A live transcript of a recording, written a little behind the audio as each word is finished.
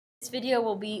This video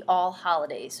will be all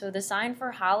holidays. So the sign for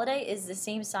holiday is the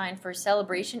same sign for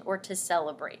celebration or to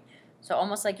celebrate. So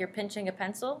almost like you're pinching a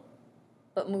pencil,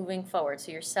 but moving forward,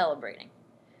 so you're celebrating.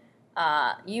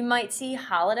 You might see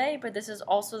holiday, but this is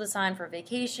also the sign for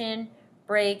vacation,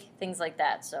 break, things like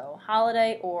that. So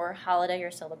holiday or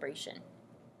celebration.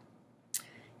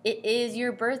 It is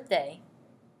your birthday.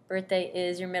 Birthday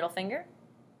is your middle finger.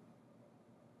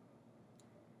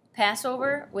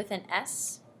 Passover with an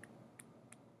S.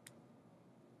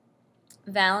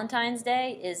 Valentine's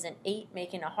Day is an 8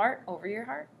 making a heart over your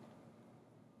heart.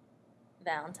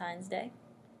 Valentine's Day.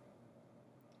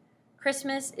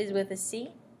 Christmas is with a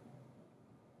C.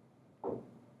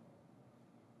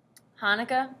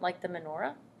 Hanukkah, like the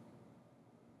menorah.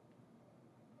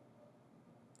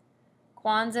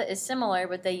 Kwanzaa is similar,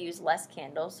 but they use less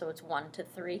candles, so it's 1 to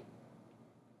 3.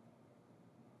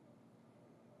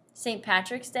 St.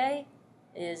 Patrick's Day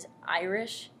is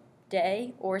Irish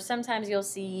Day, or sometimes you'll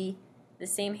see the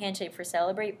same handshake for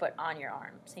celebrate, but on your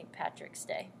arm, St. Patrick's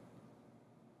Day.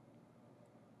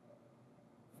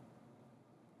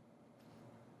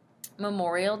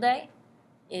 Memorial Day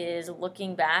is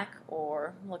looking back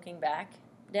or looking back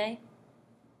day.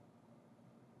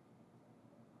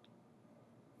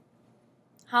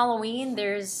 Halloween,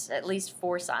 there's at least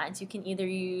 4 signs. You can either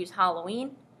use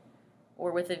Halloween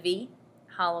or with a V,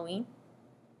 Halloween.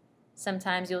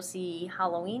 Sometimes you'll see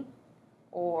Halloween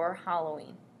or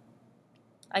Halloween.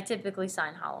 I typically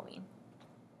sign Halloween.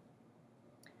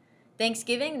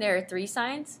 Thanksgiving, there are 3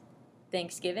 signs.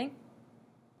 Thanksgiving.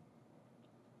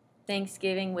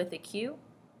 Thanksgiving with a Q.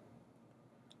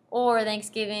 Or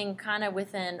Thanksgiving kind of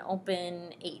with an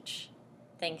open H.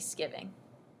 Thanksgiving.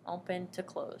 Open to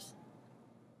close.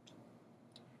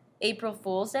 April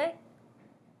Fool's Day.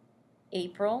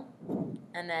 April.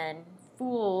 And then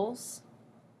Fools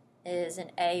is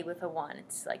an A with a 1.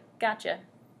 It's like, gotcha.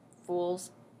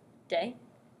 Fool's Day.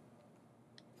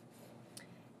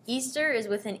 Easter is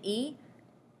with an E.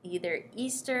 Either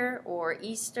Easter or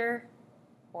Easter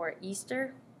or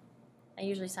Easter. I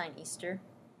usually sign Easter.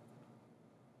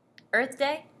 Earth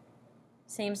Day,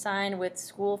 same sign with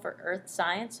school for earth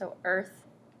science, so Earth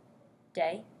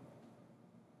Day.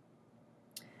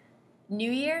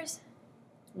 New Year's,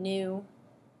 New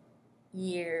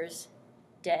Year's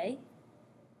Day,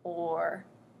 or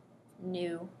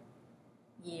New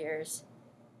Year's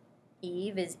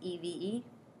Eve is EVE.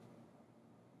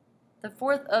 The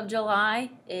 4th of July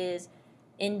is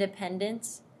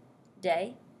Independence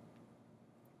Day.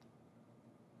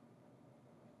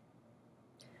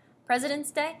 President's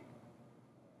Day.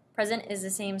 President is the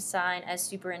same sign as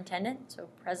superintendent, so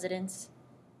President's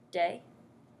Day.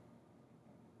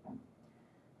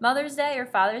 Mother's Day or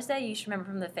Father's Day, you should remember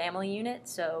from the family unit,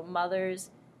 so Mother's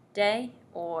Day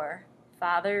or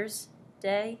Father's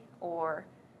Day or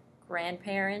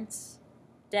Grandparents'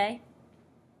 Day.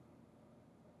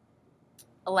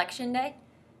 Election Day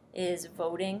is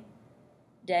Voting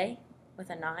Day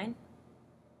with a 9.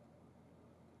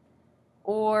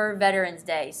 Or Veterans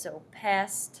Day, so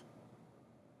Past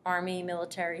Army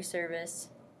Military Service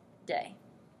Day.